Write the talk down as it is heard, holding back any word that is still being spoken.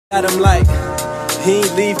At him like he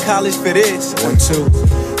ain't leave college for this. 1, 2.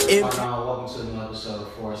 Welcome to a new episode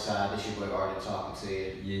of Foresight. This your boy Artie talking to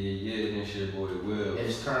you. Yeah, this your boy Will. It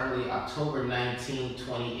is currently October 19,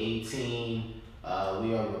 2018. We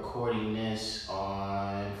are recording this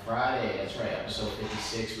on Friday. That's right, episode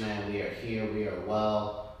 56, man. We are here. We are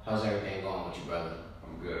well. How's everything going with you, brother?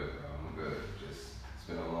 I'm good, bro. I'm good. Just, it's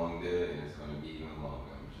been a long day and it's going to be even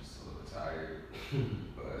longer. I'm just a little tired,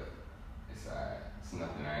 but it's alright. It's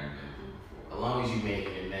nothing I ain't been through before. As long as you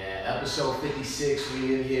making it, man. Episode 56,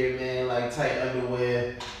 we in here, man, like tight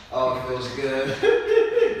underwear. All feels good.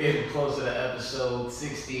 Getting closer to episode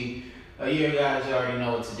 60. You guys already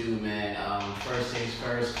know what to do, man. First things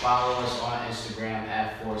first, follow us on Instagram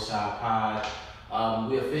at ForesightPod.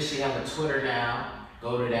 We officially have a Twitter now.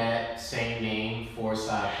 Go to that same name,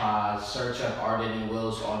 ForesightPod. Search up Arden and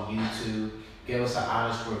Wills on YouTube. Give us an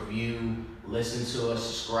honest review. Listen to us.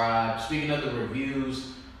 Subscribe. Speaking of the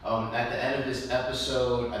reviews, at the end of this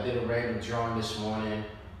episode, I did a random drawing this morning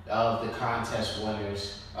of the contest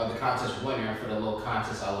winners. Of the contest winner for the little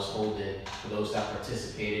contest I was holding for those that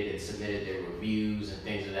participated and submitted their reviews and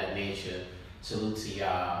things of that nature. Salute to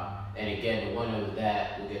y'all. And again, the winner of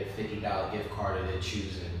that will get a $50 gift card of their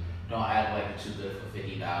choosing. Don't act like you're too good for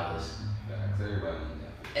 $50. Facts. Everybody need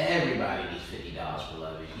that. Everybody needs $50,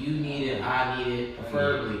 beloved. You need it, I need it,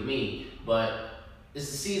 preferably me. But it's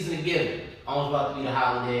the season of giving. Almost about to be the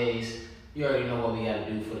holidays. You already know what we gotta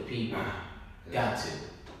do for the people. Got to.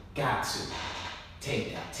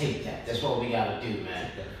 Take that. That's what we gotta do,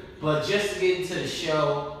 man. But just to get into the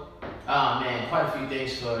show, man, quite a few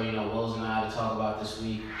things for, Wills and I to talk about this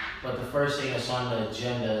week. But the first thing that's on the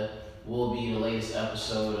agenda will be the latest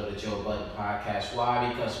episode of the Joe Budden podcast.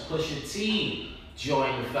 Why? Because Pusha T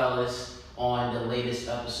joined the fellas on the latest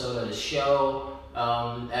episode of the show.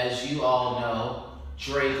 As you all know,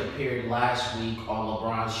 Drake appeared last week on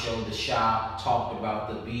LeBron's show, The Shop, talked about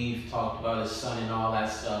the beef, talked about his son and all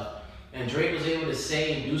that stuff. And Drake was able to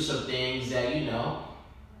say and do some things that,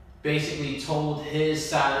 basically told his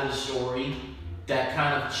side of the story that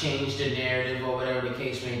kind of changed the narrative or whatever the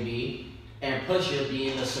case may be. And Pusha,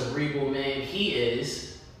 being the cerebral man he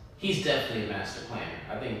is, he's definitely a master planner.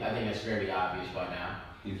 I think that's very obvious by now.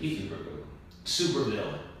 He's super good. Super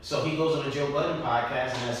villain. So he goes on the Joe Budden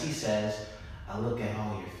podcast, and as he says, I look at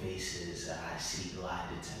all your faces, I see lie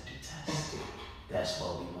detector test. That's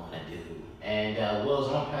what we want to do. And Wills,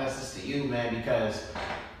 I'm going to pass this to you, man, because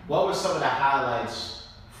what were some of the highlights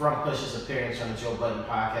from Pusha's appearance on the Joe Budden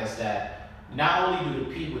podcast that not only do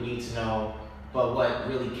the people need to know, but what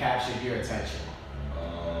really captured your attention?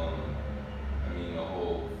 The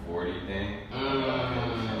whole 40 thing.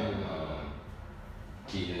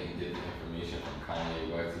 He didn't get the information from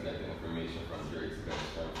Kanye West. He got the information from Drake. So that's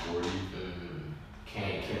from 40.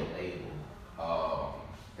 Can't kill Abel.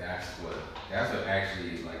 That's what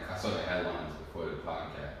actually, like, I saw the headlines before the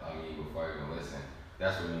podcast. Before I even listened.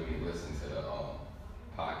 That's what made me listen to the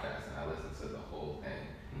podcast, and I listened to the whole thing.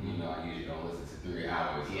 I usually don't listen to 3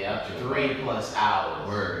 hours. Yeah, 3+ hours.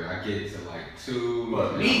 Word, I get to like 2,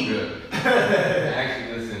 but me good. I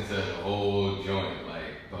actually listened to the whole joint,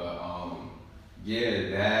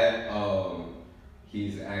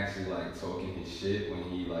 he's actually like talking his shit when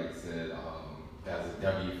he like said that's a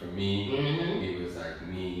W for me. Mm-hmm. It was like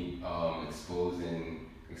me exposing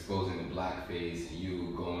the blackface and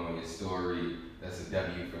you going on your story. That's a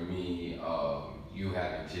W for me. You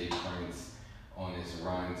having Jay Prince on this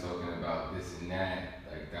run talking about this and that,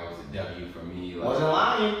 like that was a W for me. Like, wasn't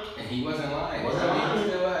lying. And he wasn't lying.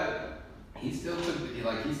 He still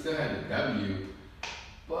had the W.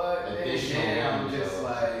 But I'm just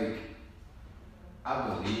like, I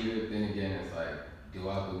believe it. Then again, it's like, do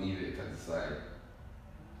I believe it? Because it's like,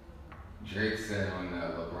 Drake said on the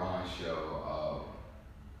LeBron show,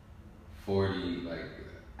 40, like,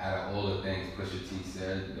 out of all the things Pusha T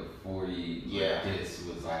said, the 40 diss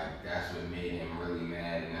was like, that's what made him really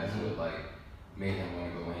mad, and that's what like made him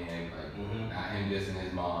want to go in, like, not him dissing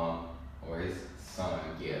his mom or his son,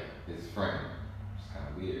 his friend. It's kind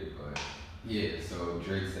of weird, but yeah. So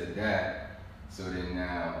Drake said that. So then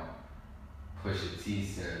now Pusha T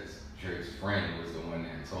says Drake's friend was the one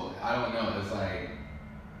that told. I don't know. It's like,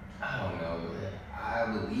 I don't know. I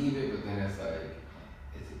believe it, but then it's like,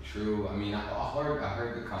 is it true? I heard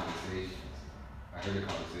the conversations. Like the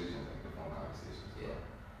phone conversations. Yeah.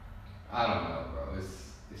 I don't know, bro.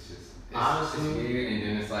 It's just honestly, it's weird, and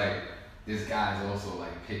then it's like this guy's also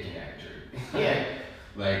like picking at Drake. Yeah.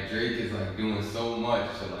 Like Drake is like doing so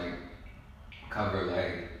much to like cover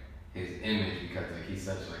like his image because like he's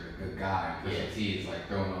such like a good guy. Pusha T is like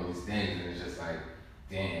throwing all these things, and it's just like,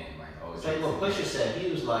 damn, like it's like what Pusha said.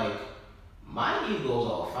 He was like, my ego's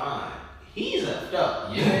all fine. He's effed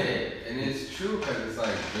up. Yeah, and it's true because it's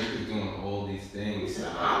like Drake is doing all these things. He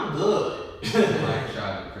said, I'm good. Like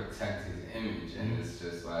trying to protect his image, and it's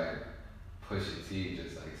just like Pusha T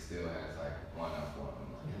just like still has like one up on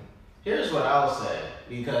him. Like, here's what I would say,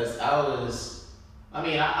 because I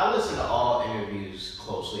listen to all interviews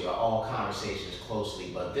closely or all conversations closely,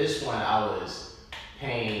 but this one I was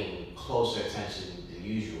paying closer attention than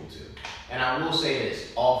usual to. And I will say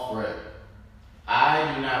this, off rip,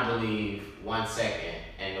 I do not believe 1 second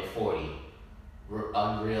in the 40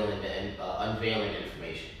 unveiling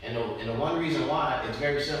information. And the one reason why, it's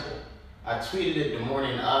very simple. I tweeted it the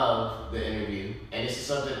morning of the interview, and this is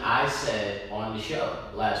something I said on the show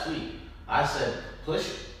last week. I said, Push,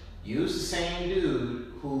 use the same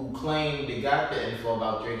dude who claimed they got the info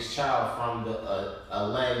about Drake's child from the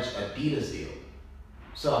alleged Adidas deal.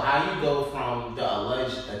 So how you go from the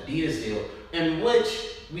alleged Adidas deal, in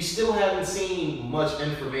which we still haven't seen much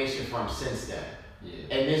information from since then.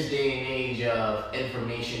 yeah. In this day and age of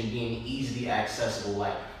information being easily accessible,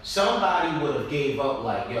 like somebody would have gave up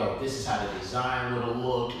like, yo, this is how the design would have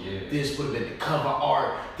looked, this would have been the cover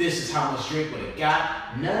art, this is how much Drake would have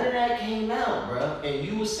got. None of that came out, bro, and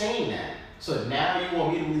you were saying that. So now you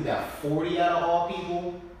want me to believe that 40 out of all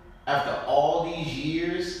people, after all these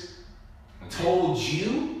years, told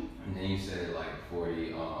you? And then you said like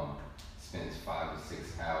 40 spends 5 to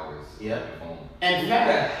 6 hours on Yeah. the phone. And Who fact-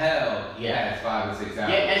 the hell Yeah. has 5 to 6 hours?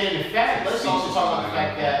 Yeah, and in fact, let's also talk about the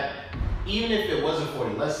fact Yeah. that even if it wasn't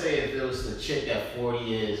 40, let's say if it was the chick that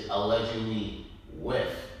 40 is allegedly with,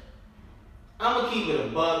 I'm gonna keep it a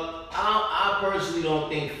buck. I personally don't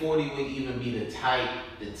think 40 would even be the type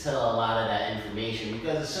to tell a lot of that information,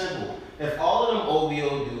 because it's simple. If all of them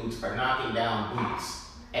OVO dudes are knocking down boots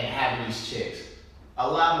and having these chicks, a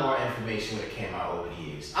lot more information would have came out over the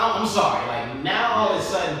years. I'm sorry, like now all of a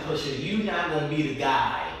sudden, Pusha, you not gonna be the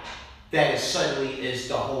guy that is suddenly is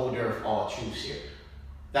the holder of all truths here.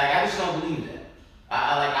 Like I just don't believe that.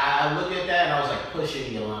 I look at that and I was like,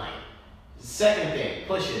 Pusha, you're lying. Second thing,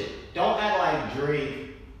 Pusha, don't act like Drake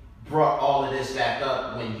brought all of this back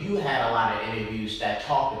up when you had a lot of interviews that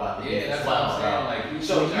talked about the beef that's as what well. I'm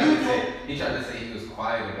saying. Like, he tried to say he was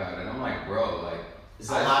quiet about it. I'm like, bro, like, It's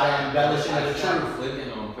a lot of embellishing of the I started truth.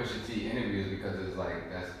 flipping on Pusha T interviews because it's like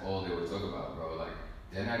that's all they were talking about, bro. Like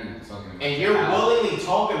they're not even talking about. And you're willingly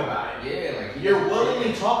talking about it. Yeah, like You're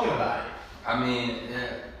willingly talking about it. I mean,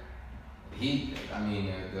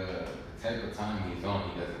 the type of time he's on,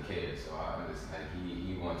 he doesn't care. So I understand. Like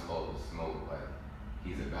he wants all the smoke. Like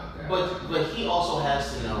he's about that. But he also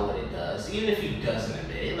has to know what it does, even if he doesn't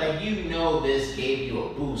admit it. Like you know, this gave you a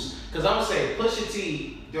boost. Because I'm gonna say Pusha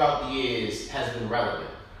T throughout the years has been relevant.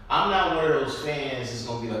 I'm not one of those fans that's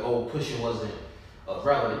gonna be like, oh, Pusha wasn't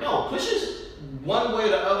relevant. No, Pusha's one way or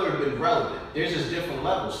the other been relevant. There's just different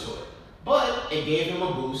levels to it. But it gave him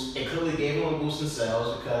a boost. It clearly gave him a boost in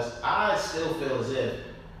sales, because I still feel as if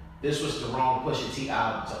this was the wrong Pusha T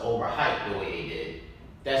album to overhype the way they did.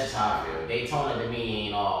 That's just how I feel. Daytona to me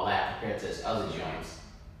ain't all that compared to his other joints.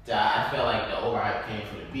 I feel like the overhype came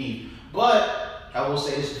from the beef. But I will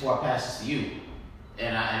say this before I pass this to you,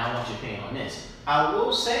 and I want your opinion on this. I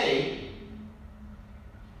will say,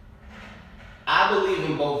 I believe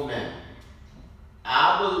in both men.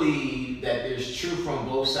 I believe that there's truth from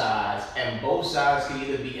both sides, and both sides can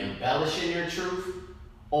either be embellishing their truth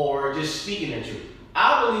or just speaking the truth.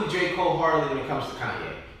 I believe Drake wholeheartedly when it comes to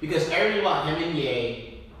Kanye, because everything about him and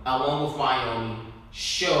Ye, along with Wyoming,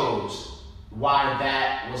 shows why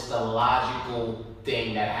that was the logical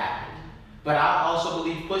thing that happened. But I also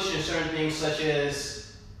believe pushing certain things such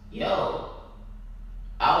as, yo,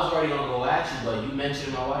 I was already gonna go at you, but you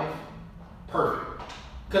mentioned my wife. Perfect.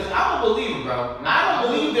 Cause I don't believe it, bro. I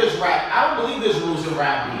don't believe there's rap. I don't believe there's rules in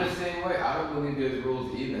rap. I'm the same way. I don't believe there's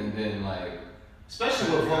rules either. And then like,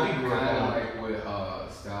 especially with what we grew kind of up on. like with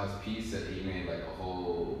Styles P said, he made like a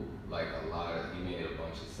whole, like he made a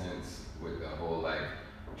bunch of sense with the whole like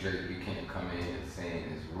Drake, you can't come in and saying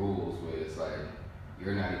his rules where it's like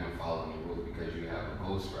you're not even following the rules because you have a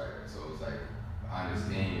ghostwriter. So it's like I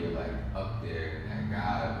understand you're like up there and that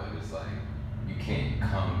guy, but it's like you can't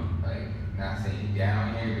come like not saying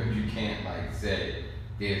down here, but you can't like say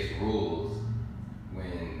there's rules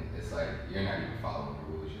when it's like you're not even following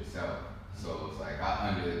the rules yourself. So it's like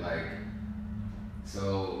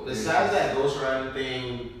besides that ghostwriting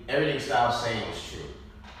thing, everything Styles saying was true.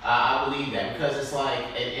 I believe that because it's like,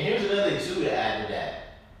 and here's another thing too to add to that.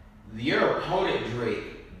 Your opponent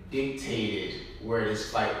Drake dictated where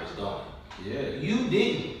this fight was going. Yeah. You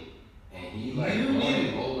didn't. And he like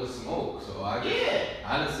wanted all the smoke. So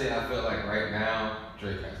honestly I feel like right now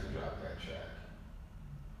Drake has to drop that track.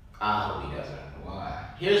 I hope he doesn't. Why?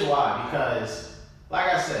 Here's why. Because,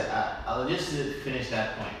 like I said, just to finish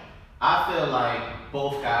that point, I feel like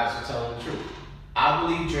both guys are telling the truth. I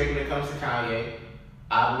believe Drake when it comes to Kanye.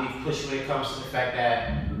 I believe Pusha when it comes to the fact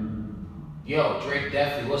that, Drake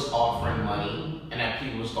definitely was offering money and that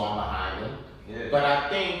people was going behind him. Yeah. But I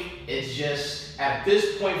think it's just, at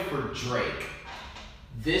this point for Drake,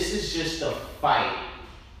 this is just a fight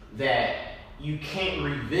that you can't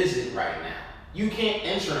revisit right now. You can't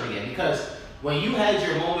enter it again because when you had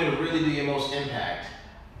your moment to really do your most impact,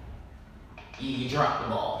 you dropped the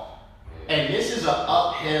ball. Yeah. And this is an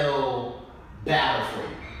uphill battle for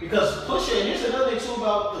you. Because Pusha, and here's another thing too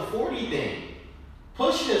about the 40 thing.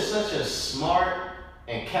 Pusha is such a smart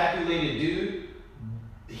and calculated dude.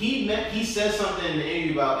 He said something in the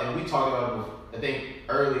interview about, and we talked about it, I think,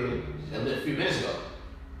 earlier, a few minutes ago.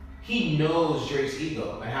 He knows Drake's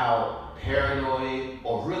ego and how paranoid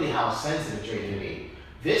or really how sensitive Drake can be.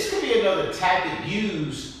 This could be another tactic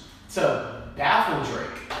used to baffle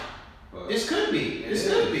Drake. But this could be. This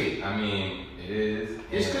could be. I mean, it is.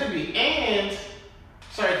 This could be. And,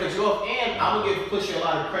 sorry to cut you off, and I'm going to give Pusha a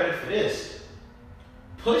lot of credit for this.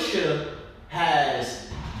 Pusha has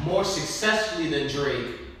more successfully than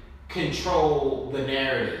Drake control the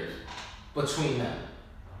narrative between them.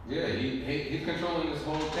 Yeah, he's controlling this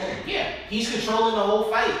whole thing. Yeah, he's controlling the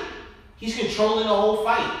whole fight. He's controlling the whole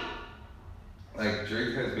fight. Like,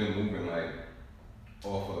 Drake has been moving, like,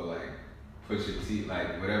 off of, like, Pusha T,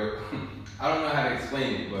 like, whatever. I don't know how to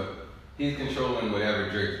explain it, but he's controlling whatever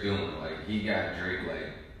Drake's doing. Like, he got Drake,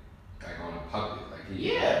 like on a puppet. Like,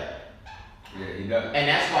 Yeah, he does. and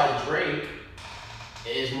that's why Drake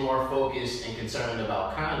is more focused and concerned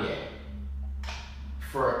about Kanye.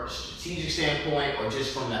 For a strategic standpoint or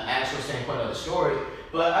just from the actual standpoint of the story.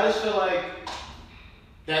 But I just feel like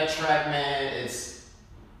that track, man,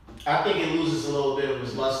 I think it loses a little bit of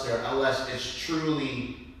its luster unless it's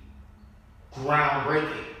truly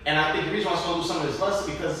groundbreaking. And I think the reason why it's going to lose some of its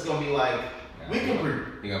luster because it's going to be like, You're going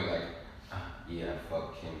to be like, yeah,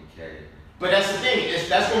 fuck Kim K. But that's the thing,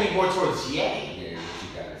 that's going to be more towards Ye. Yeah, what you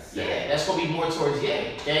got to say. Yeah, that's going to be more towards Ye.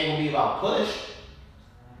 It ain't going to be about Push.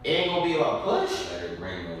 It ain't gonna be about Push. Let it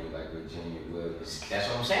rain on you like Virginia Williams. That's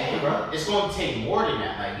what I'm saying, bro. It's gonna take more than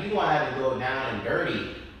that. Like, you gonna have to go down and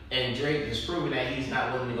dirty, and Drake is proving that he's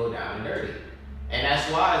not willing to go down and dirty. And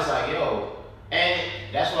that's why it's like,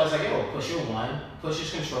 Pusha won. Push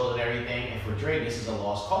is controlling everything, and for Drake, this is a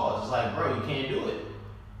lost cause. It's like, bro, you can't do it.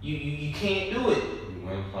 You can't do it. You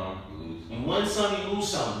win some, you lose some. You win some, you lose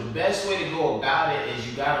some. The best way to go about it is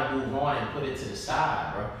you gotta move on and put it to the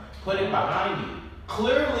side, bro. Put it behind you.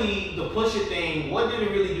 Clearly, the Pusha thing, what did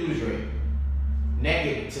it really do to Drake?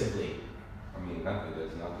 Negatively. I mean, nothing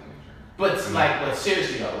does nothing to Drake. But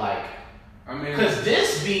seriously though, because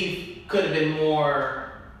this beef could have been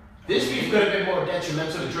more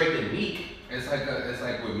detrimental to Drake than Meek. It's like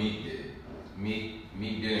what Meek did. Meek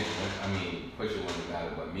didn't. Pusha won the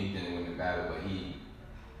battle, but Meek didn't win the battle. But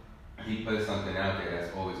he put something out there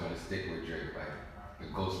that's always going to stick with Drake, like the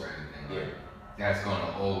ghostwriting thing. Right? Yeah. That's going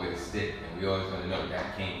to always stick, and we always going to know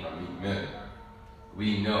that came from Meek Mill.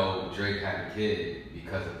 We know Drake had a kid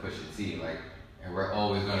because of Pusha T, and we're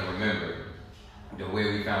always going to remember the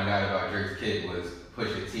way we found out about Drake's kid was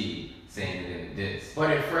Pusha T saying it in the diss.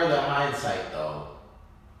 But in further hindsight, though,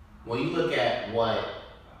 when you look at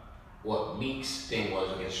what Meek's thing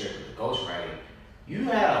was against Drake with the ghostwriting, you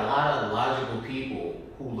had a lot of logical people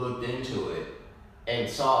who looked into it and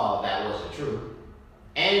saw that wasn't true.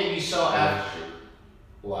 And we saw after.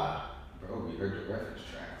 Why? Bro, we heard the reference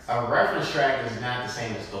tracks. A reference track is not the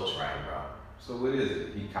same as ghostwriting, bro. So what is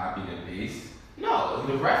it? He copied and pasted? No,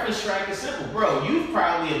 the reference track is simple. Bro, you've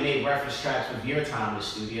probably made reference tracks with your time in the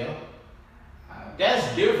studio.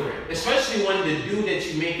 That's different. Especially when the dude that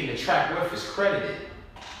you're making the track with is credited.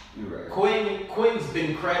 You're right. Quinn's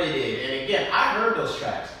been credited. And again, I heard those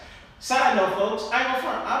tracks. Side note, folks, I ain't gonna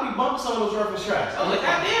front. I'll be bumping some of those reference tracks. I was like,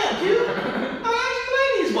 God damn, Q. I actually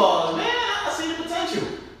play these balls, man. I see the potential.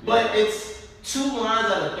 But it's 2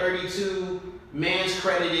 lines out of 32. Man's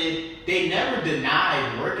credited. They never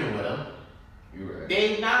denied working with him. You're right.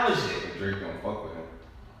 They acknowledged it. But Drake don't fuck with him.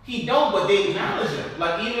 He don't, but they acknowledge him.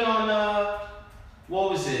 Like even on what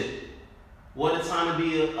was it? What a Time to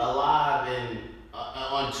Be Alive, and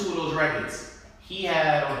on 2 of those records, he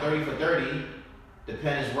had on 30 for 30. The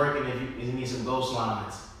pen is working if you need some ghost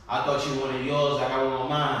lines. I thought you wanted yours, I got one of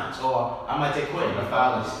mine. Or I might take Quentin to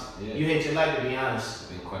Follies. Yeah. You hate your life, to be honest.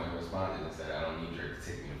 Then Quentin responded and said, I don't need Drake to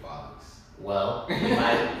take me to Follies. Well,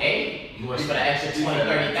 hey, you want to spend an extra 20,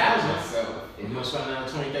 30,000? If you want to spend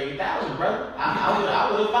another 20, 30,000, brother,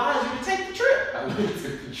 I would advise you to take the trip. I would have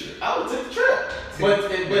took the trip. I would take the trip.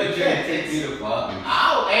 But again, take me to fuck.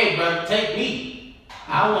 Hey, bro, take me.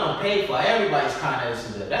 I want to pay for everybody's Con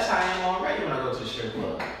Edison bill. That's how I am already when I go to the strip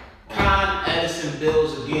club. Con Edison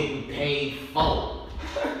bills are getting paid for.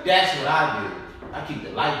 That's what I do. I keep the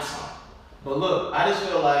lights on. But look, I just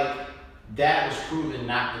feel like that was proven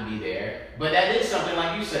not to be there. But that is something,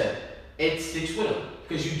 like you said, it sticks with them.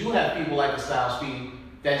 Because you do have people like the Styles P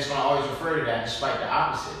that's going to always refer to that despite the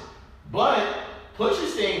opposite. But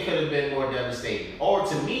Pusha's thing could have been more devastating. Or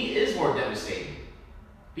to me, is more devastating.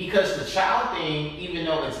 Because the child thing, even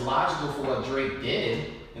though it's logical for what Drake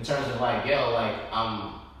did, in terms of like, yo, like,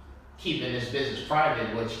 I'm keeping this business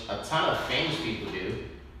private, which a ton of famous people do,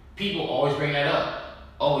 people always bring that up.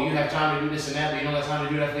 Oh, you have time to do this and that, but you don't have time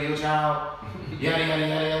to do that for your child? Yada, yada,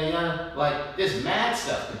 yada, yada, yada. Like, this mad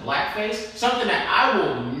stuff, the blackface, something that I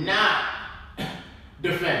will not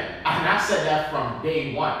defend. And I said that from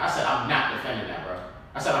day one. I said, I'm not defending that, bro.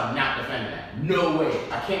 I said, I'm not defending that. No way.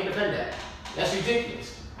 I can't defend that. That's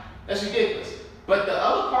ridiculous. That's ridiculous. But the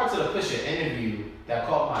other parts of the Pusha interview that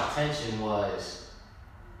caught my attention was,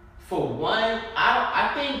 for one,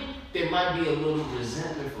 I think there might be a little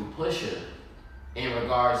resentment from Pusha in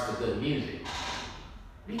regards to good music.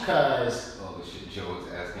 Because... Oh, the shit Joe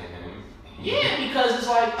was asking him. Yeah, because it's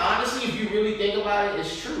like, honestly, if you really think about it,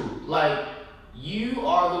 it's true. Like, you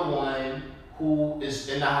are the one who is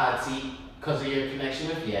in the hot seat because of your connection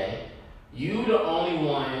with Ye. You the only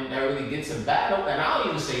one that really gets in battle. And I'll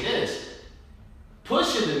even say this.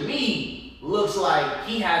 Pusha, to me, looks like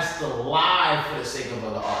he has to lie for the sake of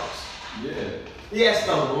other artists. Yeah. He has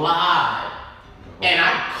to lie. And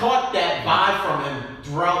I caught that vibe from him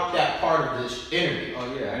throughout that part of this interview.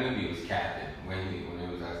 Oh yeah, I knew he was capping when he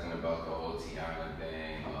was asking about the whole Tiana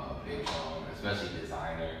thing, Big Sean, especially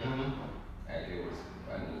Designer. Like I knew it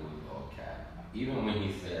was all cap. Even when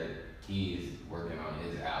he said he's working on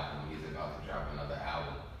his album, he's about to drop another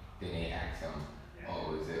album. Then they asked him,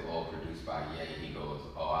 "Oh, is it all produced by Ye?" He goes,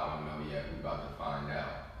 "Oh, I don't know yet. We're about to find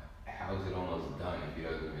out." How is it almost done if he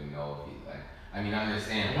doesn't even know if he's like? I mean, I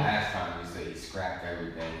understand last time you said he scrapped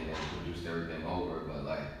everything and then produced everything over, but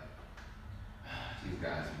like, these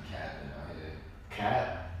guys be capping out here.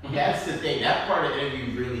 Cap. That's the thing. That part of the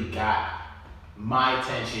interview really got my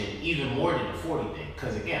attention even more than the 40 thing.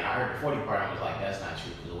 Because again, I heard the 40 part and I was like, that's not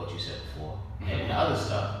true because of what you said before. And then the other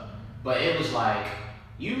stuff. But it was like,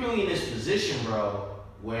 you really in this position, bro,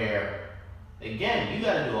 where, again, you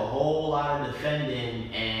got to do a whole lot of defending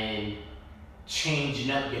and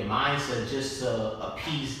changing up your mindset just to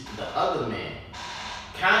appease the other man.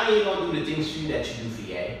 Kanye don't do the things for you that you do for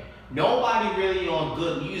Ye. Nobody really on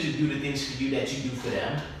good music do the things for you that you do for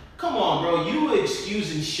them. Come on, bro. You were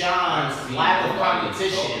excusing Sean's lack of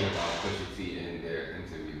competition. About Pusha T in their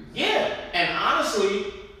interviews. Yeah, and honestly,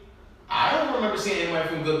 I don't remember seeing anyone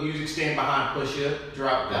from Good Music stand behind Pusha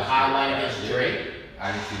drop the highlight against Drake.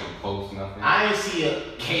 I didn't see them post nothing. I didn't see a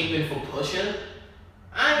caping for Pusha.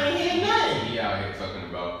 I ain't hear nothing. He out here talking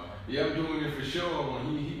about, yeah, I'm doing it for sure.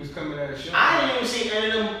 When he was coming at a show. I didn't even see any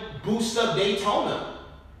of them boost up Daytona.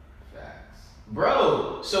 Facts.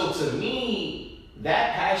 Bro, so to me,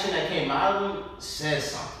 that passion that came out of him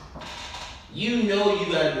says something. You know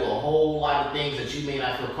you gotta do a whole lot of things that you may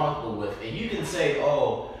not feel comfortable with. And you can say,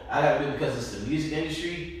 oh, I gotta do it because it's the music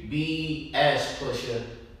industry. BS, Pusha.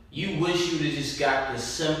 You wish you'd have just got the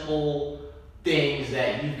simple things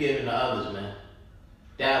that you've given to others, man.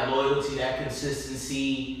 That loyalty, that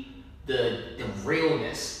consistency, the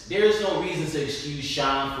realness. There's no reason to excuse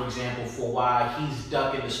Sean, for example, for why he's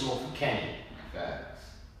ducking the smoke from Kenny. Facts.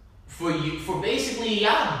 For basically,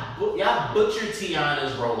 y'all butchered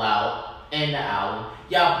Tiana's rollout and the album.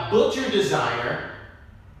 Y'all butchered Designer.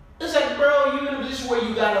 It's like, bro, you're in a position where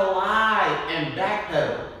you gotta lie and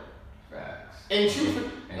backpedal. Facts. And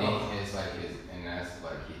truth. It's like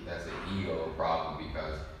that's an ego problem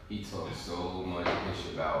because he talks so much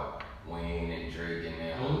ish about Wayne and Drake and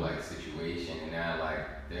their whole like situation, and now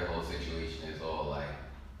like their whole situation is all like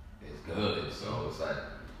it's good. So it's like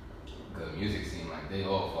good music seem like they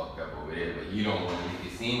all fucked up over there, but you don't want to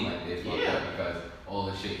make it seem like they fucked up because all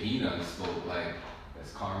the shit he done spoke like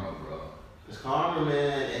that's karma, bro. It's karma,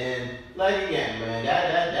 man, and like again, man,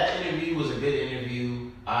 that interview was a good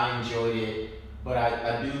interview. I enjoyed it, but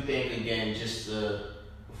I do think again, just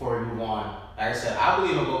before we move on, like I said, I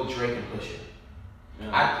believe in both Drake and Pusha.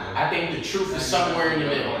 Yeah, I think the truth is somewhere in the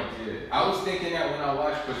middle. Yeah. I was thinking that when I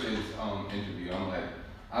watched Pusha's interview, I'm like,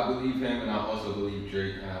 I believe him and I also believe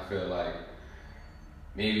Drake, and I feel like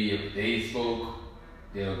maybe if they spoke,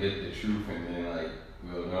 they'll get the truth and then like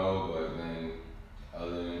we'll know, but then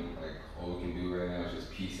other than like all we can do right now is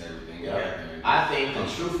just piece everything out. I think the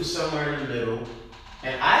truth is somewhere in the middle,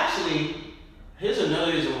 and I actually Here's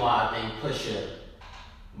another reason why I think Pusha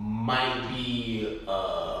might be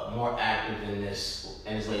more active in his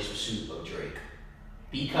latest pursuit of Drake.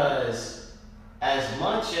 Because as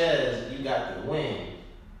much as you got the win,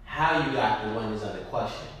 how you got the win is under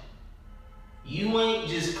question. You ain't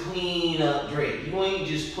just clean up Drake. You ain't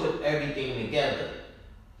just put everything together.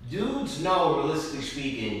 Dudes know, realistically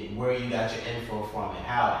speaking, where you got your info from and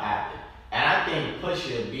how it happened. And I think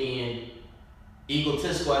Pusha, being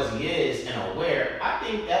egotistical as he is and aware, I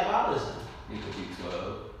think that bothers him. He could be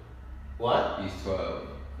 12. What? He's 12.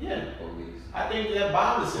 Yeah. Police. I think that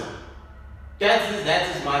bothers him.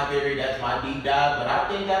 That's just my theory, that's my deep dive, but I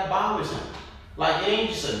think that bothers him. Like, it ain't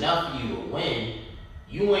just enough for you to win.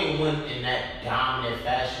 You ain't win in that dominant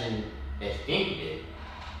fashion that Think did.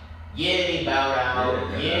 Yeah, they bowed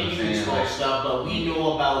out. Yeah, you exposed stuff, but we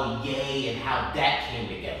know about Ye and how that came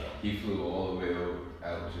together. He flew all the way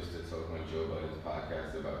out just to talk on Joe Budden's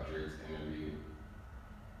podcast about Drake's interview.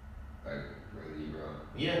 Like, really, bro.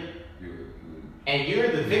 Yeah. And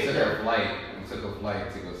you're the victor. He took a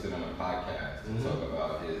flight to go sit on a podcast to talk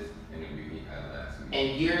about his interview he had last week.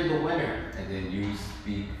 And you're the winner. And then you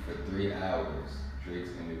speak for 3 hours.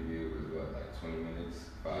 Drake's interview was what, like 20 minutes?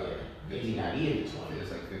 5? Yeah. Maybe not even 20.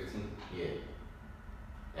 It's like 15. Yeah.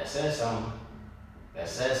 That says something. That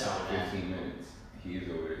says something, man. 15 minutes. He's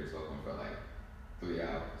over there talking for like 3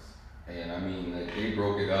 hours. And I mean, like, they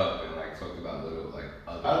broke it up and like talked about little like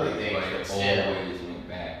other things, but it always went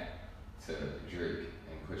back to Drake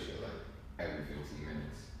and Pusha like every 15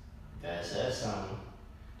 minutes. That says something.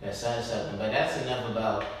 That says something. But that's enough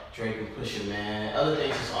about Drake and Pusha, man. Other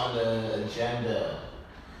things is on the agenda.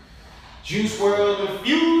 Juice WRLD in the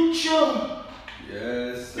future.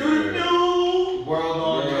 Yes, sir. World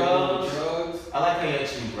on drugs. I like how you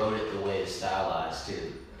actually wrote it the way it's stylized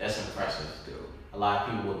too. That's impressive. A lot of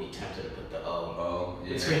people would be tempted to put the O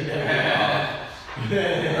between them.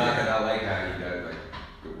 Because I like how he does like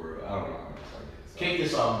the world. I don't know how much like it. So. Kick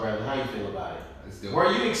this off, brother. How you feel about it?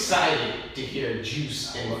 Were you excited to hear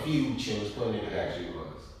Juice and the Future was putting it together? I actually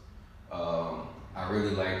was. I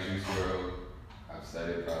really like Juice WRLD. I've said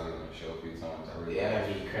it probably on the show a few times. I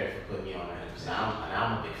gotta give you credit for putting me on that. Because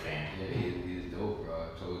I'm a big fan. Yeah, he's dope, bro.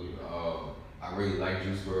 I told you. I really like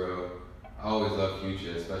Juice WRLD. I always love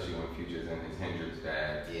Future, especially when Future's in his Hendrix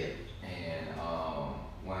bag. Yeah. And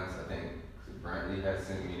once I think Brantley had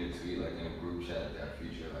sent me the tweet, like in a group chat, that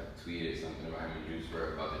Future like tweeted something about him and Juice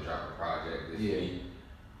WRLD about to drop a project this week.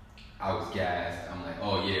 I was gassed. I'm like,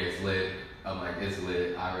 oh yeah, it's lit. I'm like, it's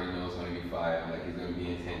lit. I already know it's gonna be fire. I'm like, he's gonna be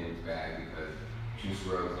in his Hendrix bag because Juice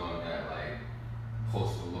WRLD's on that like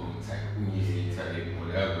Post Malone type music type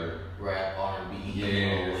whatever. Rap, R&B.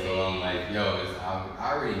 Yeah, so I'm like, yo,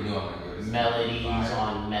 I already knew. I'm like, yo, this melodies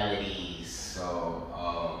on melodies.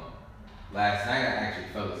 So last night I actually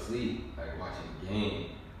fell asleep like watching the game,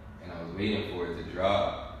 and I was waiting for it to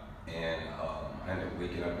drop, and I ended up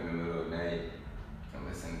waking up in the middle of the night and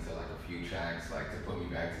listening to like a few tracks like to put me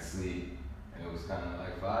back to sleep, and it was kind of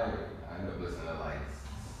like fire. I ended up listening to like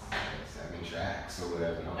 7 tracks or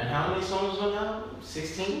whatever. And how many songs were now?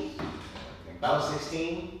 16? About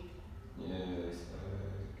 16?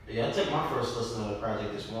 Yeah, I took my first listen to the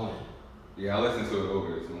project this morning. Yeah, I listened to it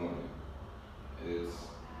over this morning. It's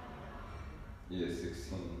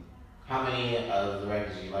 16. How many of the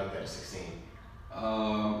records do you like that are 16?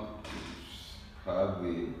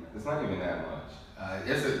 Probably, it's not even that much.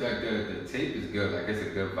 It's like the tape is good, like it's a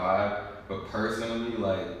good vibe. But personally,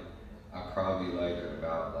 like I probably like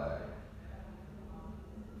about like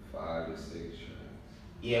 5 to 6 tracks.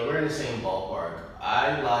 Yeah, we're in the same ballpark.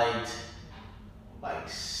 I liked like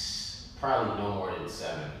probably no more than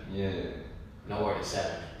 7. Yeah. No more than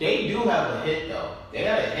 7. They do have a hit though. They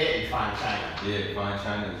got a hit in Fine China. Yeah, Fine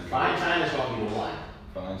China is good. Fine China's gonna be the one.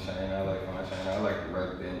 Fine China, I like Fine China. I like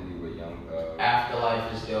Red Bentley with Young Thug.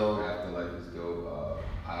 Afterlife is dope. Afterlife is dope.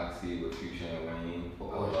 Oxy with Future and Wayne. I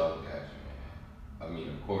love that, man. I mean,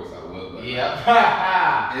 of course I would, but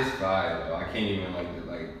yeah, it's fire though. I can't even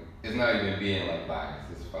like it's not even being like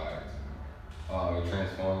biased. It's fire.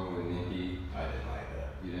 Transformer with Nicki. I didn't like that.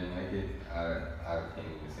 You didn't like it? I can't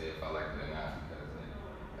even say if I liked it or not because like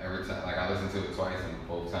every time like I listened to it twice and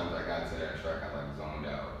both times I got to that track I like zoned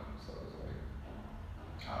out. So it's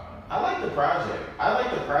like I like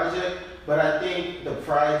the project, but I think the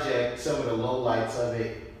project, some of the lowlights of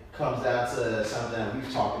it comes down to something that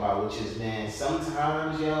we've talked about, which is, man,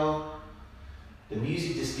 sometimes, yo, the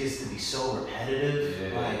music just gets to be so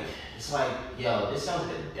repetitive. Yeah. Like, it's like, yo, this sounds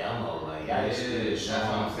like a demo. Like, I just that's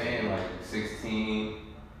what I'm saying. Like 16,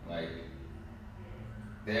 like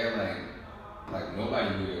they're like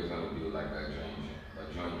nobody knew they was gonna do like a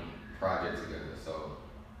joint project together. So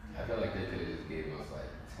I feel like they could have just gave us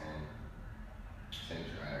like 10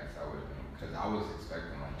 tracks. I would have been, because I was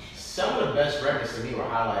expecting like. Some of the best records to me were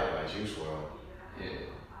highlighted by Juice WRLD. Yeah,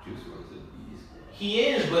 Juice WRLD's a beast. He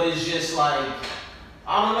is, but it's just like,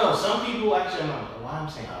 I don't know. Some people actually, I don't know why I'm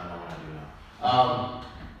saying I don't know what I do now.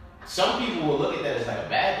 Some people will look at that as like a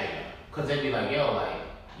bad thing, because they'd be like, yo, like,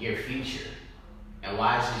 you're Future. And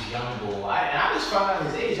why is this young boy? And I just found out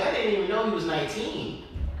his age. I didn't even know he was 19.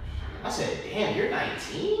 I said, damn, you're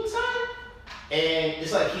 19, son? And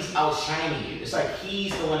it's like he's outshining you. It's like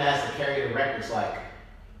he's the one that has to carry the records. Like,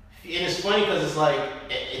 and it's funny because it's like,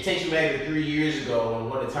 it takes you back to 3 years ago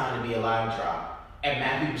and What a Time to Be Alive drop. And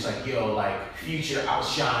mad people's like, yo, like, Future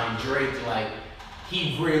outshined Drake. Like,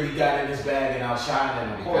 he really got in his bag and outshined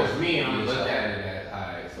him. Of course, me and you look at it as,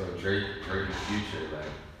 alright, so Drake and Future, like,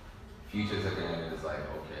 Future's looking at it as like,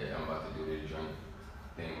 okay, I'm about to do this joint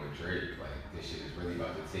thing with Drake. Like, this shit is really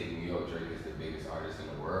about to take me. Yo, Drake is the biggest artist in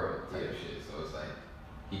the world type shit. So it's like,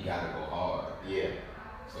 he gotta go hard. Yeah.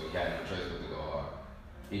 So he had no choice but to go hard.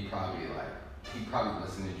 He probably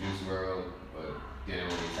listened to Juice WRLD, but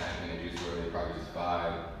didn't really tap into Juice WRLD. They probably just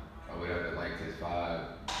vibe or whatever, liked his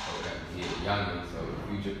vibe or whatever. He was young, so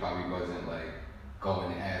Future probably wasn't like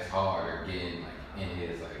going as hard or getting like in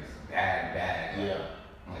his like bag. Like, yeah.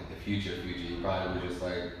 Like the Future, he probably was just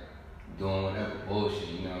like doing whatever bullshit,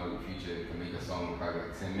 you know. The Future can make a song in probably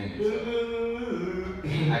like 10 minutes. So.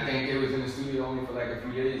 I think they was in the studio only for like a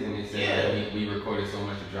few days, and they said like, we recorded so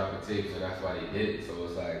much to drop a tape, so that's why they did it. So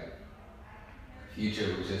it's like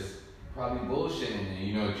Future was just probably bullshitting, and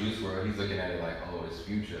you know, Juice WRLD, he's looking at it like, oh, it's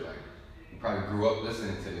Future. Like he probably grew up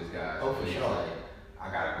listening to this guy. Oh, for sure. Like,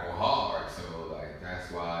 I gotta go hard, so like that's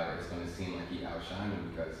why it's gonna seem like he outshined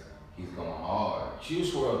him because. He's going hard.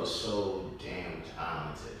 Juice WRLD is so damn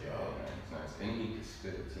talented, yo. He's nice. And he can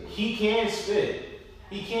spit too. He can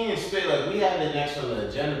spit. Like, we have it next on the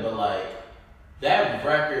agenda, but like, that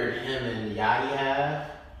record him and Yachty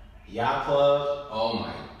have, Yacht Club. Oh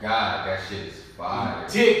my god, that shit is fire.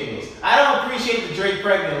 Ridiculous. I don't appreciate the Drake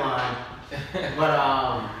pregnant line,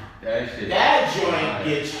 but that joint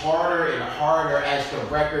gets harder and harder as the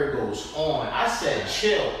record goes on. I said,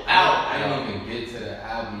 chill out. I didn't even get to the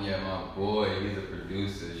album yet, my boy. He's a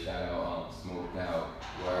producer. Shout out Smoked Out.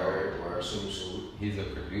 Word, salute. He's a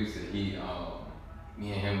producer. He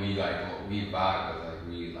me and him, we vibe because like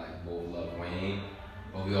we like both love Wayne,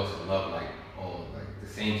 but we also love like the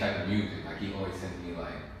same type of music. Like he always sends me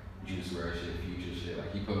like Juice WRLD shit, Future shit.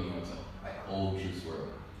 Like he put me onto like old Juice WRLD.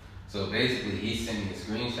 So basically, he sent me a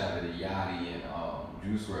screenshot of the Yachty and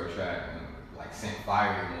Juice WRLD track and like sent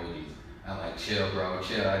fire emojis. I'm like, chill, bro,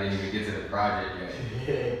 chill. I didn't even get to the project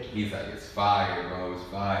yet. He's like, it's fire, bro, it's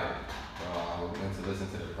fire. Bro, I went to listen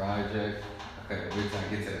to the project. I couldn't wait till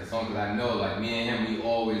I get to that song because I know, like, me and him, we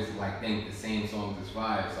always like think the same songs is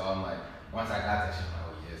fire. So I'm like, once I got that shit, I'm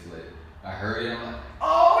like, oh yeah, it's lit. I heard it, I'm like,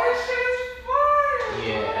 oh, this shit is fire.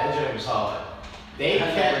 Yeah, that joint was hard. They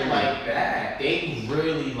kept like that. They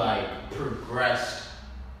really like progressed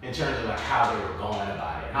in terms of like how they were going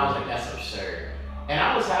about it. And I was like, that's absurd. And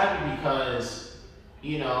I was happy because,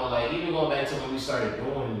 you know, like even going back to when we started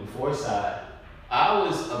doing Foresight, I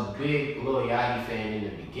was a big Lil Yachty fan in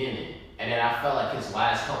the beginning. And then I felt like his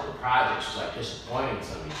last couple of projects was like disappointing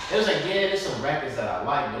to me. It was like, yeah, there's some records that I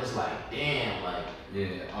like, but it's like, damn, like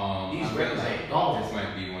these records ain't going. This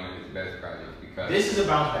might be one of his best projects because this is a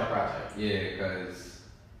bounce back project. Yeah, because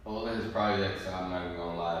all of his projects, I'm not even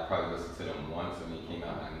gonna lie, I probably listened to them once when he came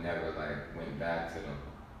out and I never like went back to them.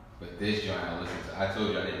 But this joint I listened to, I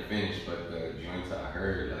told you I didn't finish, but the joints I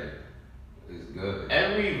heard like is good.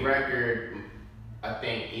 Every record, I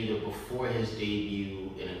think either before his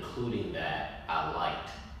debut and including that, I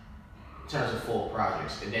liked in terms of full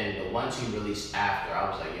projects. And then the ones he released after,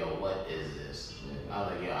 I was like, yo, what is this? Yeah. I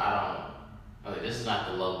was like, yo, this is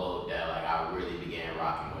not the logo that like I really began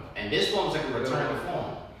rocking with. And this one was like a return to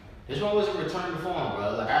form. This one was a return to form,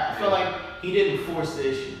 bro. Like I feel like he didn't force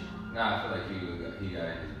the issue. Nah, I feel like he got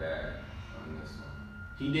in his bag on this one.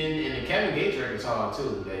 He didn't, and the Kevin Gates record's hard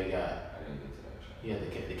too that he got. I didn't get to that shot. Yeah,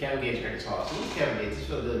 the Kevin Gates record's hard. So who's Kevin Gates? He's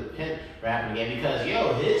feel good to repent rapping again because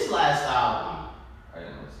yo, his last album. I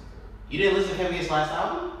didn't listen to it. You didn't listen to Kevin Gates' last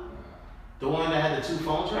album? Nah. The one that had the 2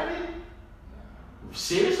 phones record? Nah.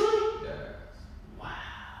 Seriously? Yes. Wow.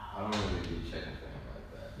 I don't really be checking for him like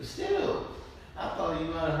that. But still, I thought you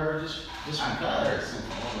might have heard just because.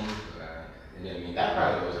 That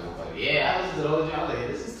probably wasn't funny. Yeah, I listened to the old John. I was like,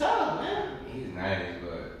 this is tough, man. He's nice,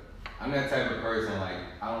 but I'm that type of person. Like,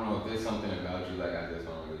 I don't know if there's something about you. Like, I just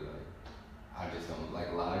don't really like. I just don't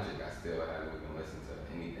like Logic. I still haven't even listened to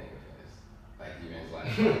anything of his. Like even his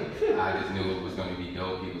last. I just knew it was gonna be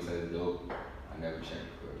dope. People said it's dope. I never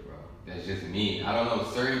checked for it, bro. that's just me. I don't know,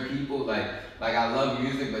 certain people, like I love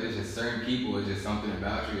music, but it's just certain people, it's just something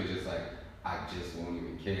about you, it's just like, I just won't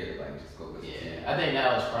even care, like, just go listen to it. I think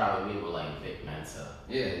that was probably me with, like, Vic Mensa.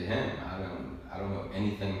 Yeah, him. I don't know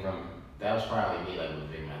anything from him. That was probably me, like, with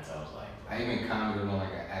Vic Mensa. I was like... I even commented on,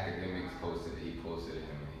 like, an academics posted, he posted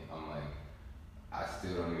him, and I'm like, I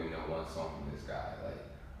still don't even know one song from this guy. Like,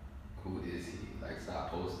 who is he? Like, stop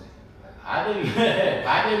posting. Like, I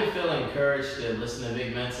didn't feel encouraged to listen to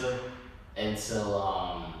Vic Mensa until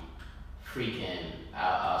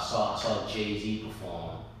I saw Jay-Z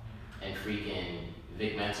perform, and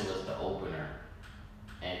Vic Mensa was the opener,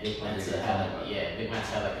 and Vic Mensa had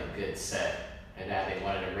like a good set, and I think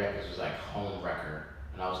one of the records was like Home Wrecker,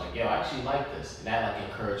 and I was like, yo, I actually like this, and that like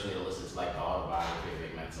encouraged me to listen to like the autobiography of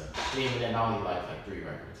Vic Mensa. And even then, I only liked like 3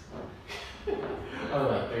 records. I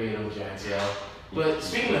only like 3 of them joints, yo. But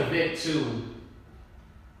speaking of Vic too,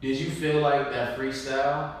 did you feel like that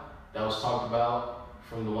freestyle that was talked about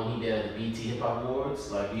from the one he did at the BET Hip Hop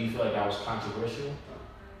Awards, like, do you feel like that was controversial?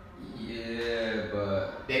 Yeah,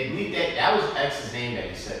 but they bleeped that. That was X's name that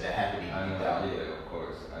he said that had to be bleeped out. Yeah, of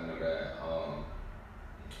course, I know that.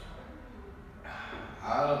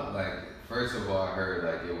 I don't like. First of all, I heard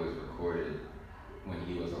like it was recorded when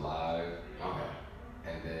he was alive. Okay.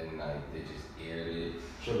 And then like they just aired it.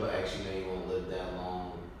 Triple X, you know you won't live that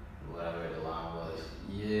long, whatever the line was.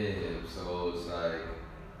 Yeah, so it's like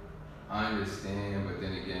I understand, but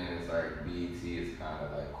then again, it's like BET is kind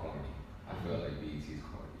of like corny. I feel like BET is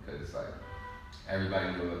corny because it's like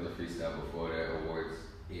everybody knew about the freestyle before the awards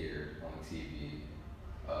aired on TV.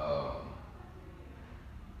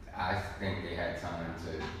 I think they had time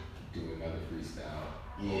to do another freestyle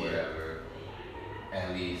or whatever.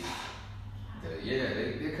 At least,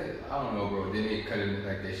 they could. I don't know, bro. Then they could have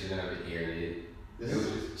like they should have never aired it. This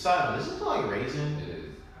is like raisin. It is.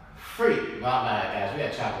 Free. My bad, guys. We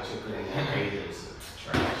had chocolate chip cookies and raisins.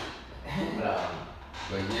 Trash.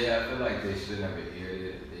 But yeah, I feel like they should have never aired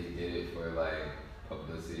it. They did it for like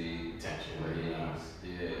publicity, attention, ratings.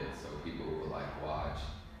 Yeah, so people would like watch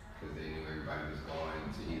because they knew everybody was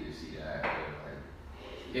going to either see that or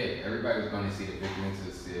like, everybody was going to see the Vic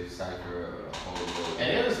Mensa Civ Cypher or the whole world.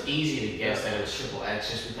 And it was easy to guess that it was Triple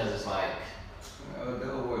X just because it's like,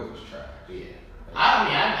 the awards was trash. Yeah. I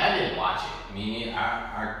mean, I didn't watch it. I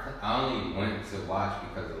only went to watch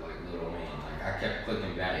because of like Lil Wayne. Like I kept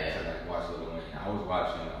clicking back to like watch Lil Wayne. I was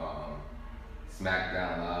watching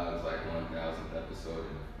SmackDown Live's like 1000th episode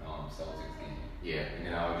in the Celtics game. Yeah. And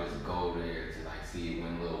then I would just go there to like see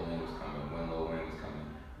when Lil Wayne was coming.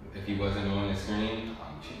 If he wasn't on the screen,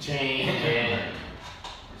 change. Yeah.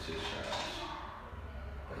 It's just trash.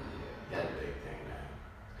 But yeah. That's a big thing, man.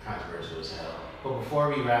 Controversial as hell. But before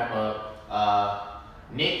we wrap up,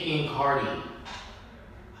 Nicki and Cardi.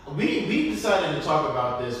 We decided to talk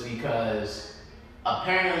about this because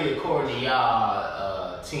apparently, according to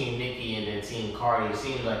y'all, Team Nicki and then Team Cardi, it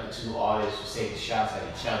seems like the 2 artists were taking shots at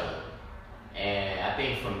each other. And I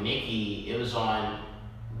think from Nicki, it was on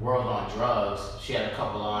World on Drugs. She had a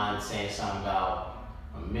couple lines saying something about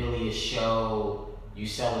 $1 million a show, you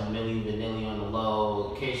selling Milli Vanilli on the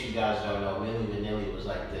low. In case you guys don't know, Milli Vanilli was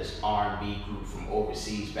like this R&B group from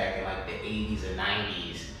overseas back in like the 80s and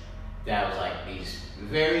 90s. That was like these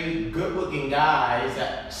very good-looking guys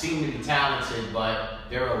that seemed to be talented, but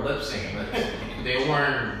they were lip singing. They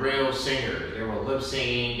weren't real singers. They were lip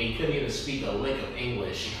singing. They couldn't even speak a lick of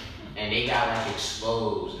English, and they got like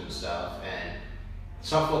exposed and stuff. And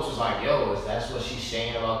some folks was like, "Yo, that's what she's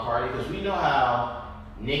saying about Cardi?" Because we know how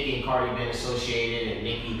Nicki and Cardi been associated, and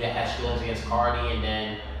Nicki had feelings against Cardi, and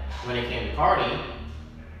then when it came to Cardi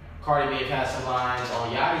may have had some lines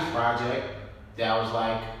on Yachty's project that was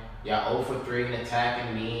like, y'all 0 for 3 and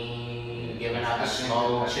attacking me, giving out the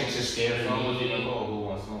smoke, chicks are scared of me. Who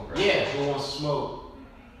wants smoke, right? Yeah, who wants to smoke?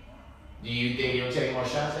 Do you think you'll take more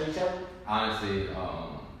shots at each other? Honestly,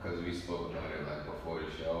 because we spoke about it like before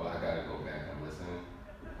the show, I gotta go back and listen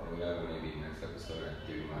or whatever. Maybe next episode I can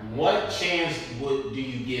give you my. What chance do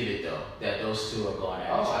you give it though that those 2 are going at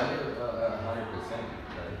each other? I give it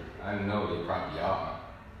 100%. I know they probably are,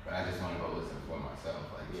 but I just want to go listen for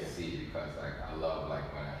myself, like to see, because like I love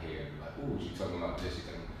like when I hear like, ooh, she talking about this,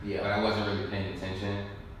 but I wasn't really paying attention.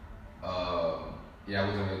 I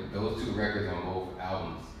wasn't really, those 2 records on both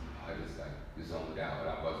albums, I just like zoned out, but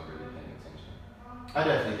I wasn't really paying attention. I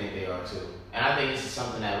definitely think they are too. And I think this is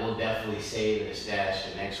something that we'll definitely save in the stash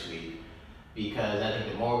for next week, because I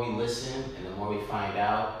think the more we listen and the more we find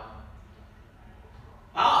out,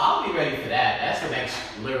 I'll be ready for that. That's the next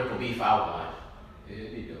lyrical beef I want.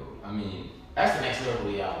 It'd be dope. I mean, that's the next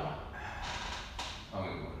lyrical beef I want. I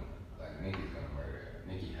mean, like Nicki's gonna murder her.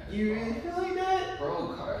 Nicki has. You really feel like that?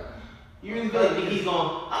 Bro, You really feel like Nicki's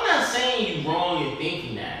going? I'm not saying you wrong in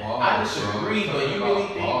thinking that. I disagree, but you really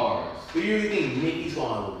think? But you really think Nicki's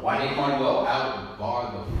gonna wipe Cardi? Will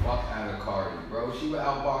outbar the fuck out of Cardi, bro. She will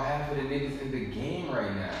outbar half of the niggas in the game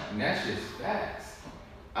right now, and that's just facts.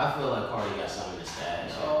 I feel like Cardi got something in the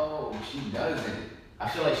stash. No, she doesn't. I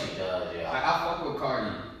feel like she does, yeah. Like, I fuck with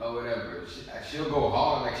Cardi or whatever. She'll go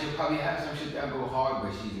hard. Like, she'll probably have some shit that go hard,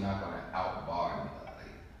 but she's not gonna outbar me.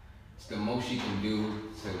 Like, it's the most she can do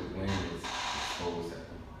to win is expose her.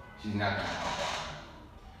 She's not gonna outbar her.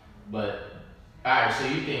 But, alright, so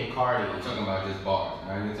you think Cardi... I'm talking about just bars. I'm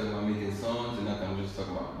not even talking about making songs or nothing. I'm just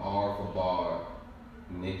talking about bar for bar.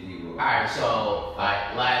 Nicki will... Alright, so,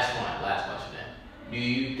 last question then. Do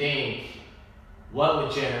you think... What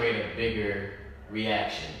would generate a bigger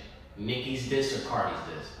reaction? Nicki's diss or Cardi's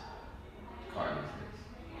diss? Cardi's diss.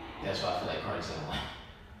 That's why I feel like Cardi's gonna win.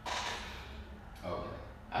 Okay.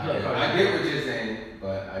 I feel like Cardi's I get what you're saying,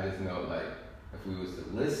 but I just know, like, if we was to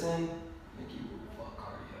listen, Nicki would fuck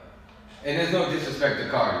Cardi up. And there's no disrespect to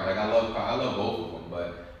Cardi. Like, I love both of them,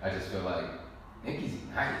 but I just feel like Nicki's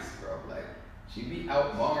nice, bro. Like, she be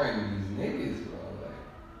outbarring these niggas, bro.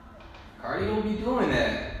 Like, Cardi don't be doing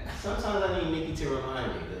that. Sometimes I need Nicki to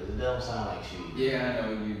remind me, because it doesn't sound like she... Yeah, I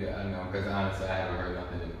know you do. I know, because honestly, I haven't heard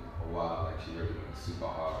nothing in a while. Like, she really went super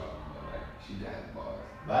hard on me, but like, she has bars.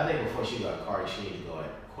 But I think before she got Cardi, she needed to go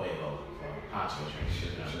at Quavo for Poncho Train.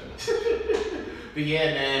 Sure. But yeah,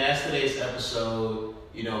 man, that's today's episode.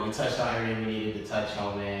 You know, we touched on everything we needed to touch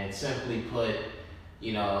on, man. Simply put,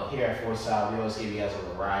 you know, here at Foresight, we always give you guys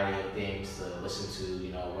a variety of things to listen to,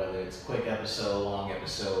 you know, whether it's a quick episode, long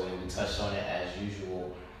episode, and we touched on it as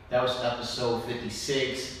usual. That was episode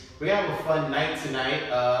 56. We're gonna have a fun night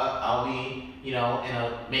tonight. I'll be, you know,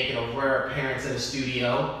 making a rare appearance in the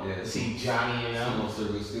studio. Yeah, see Johnny and them.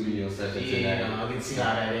 Circle studio session tonight. tonight. You know, I can see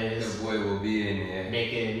how that is. The boy will be in there.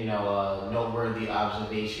 Making, you know, noteworthy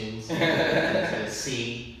observations to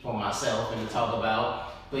see for myself and to talk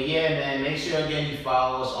about. But yeah, man, make sure again you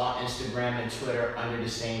follow us on Instagram and Twitter under the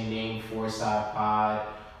same name, Foresight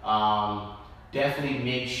Pod. Definitely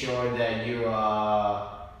make sure that you're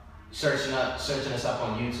searching us up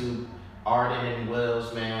on YouTube. Arden and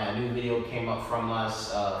Wills, man, a new video came up from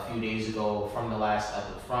us a few days ago from the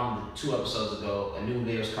 2 episodes ago. A new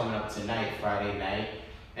video's coming up tonight, Friday night.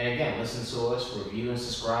 And again, listen to us, review and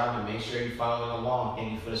subscribe, and make sure you're following along.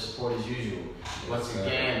 Thank you for the support as usual. Once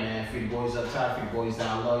again, man, free boys up top, free boys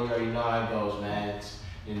down low. You already know how it goes, man. It's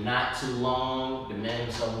not too long. The man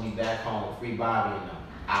himself will be back home. Free Bobby and them.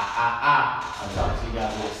 I'll talk to you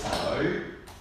guys next time.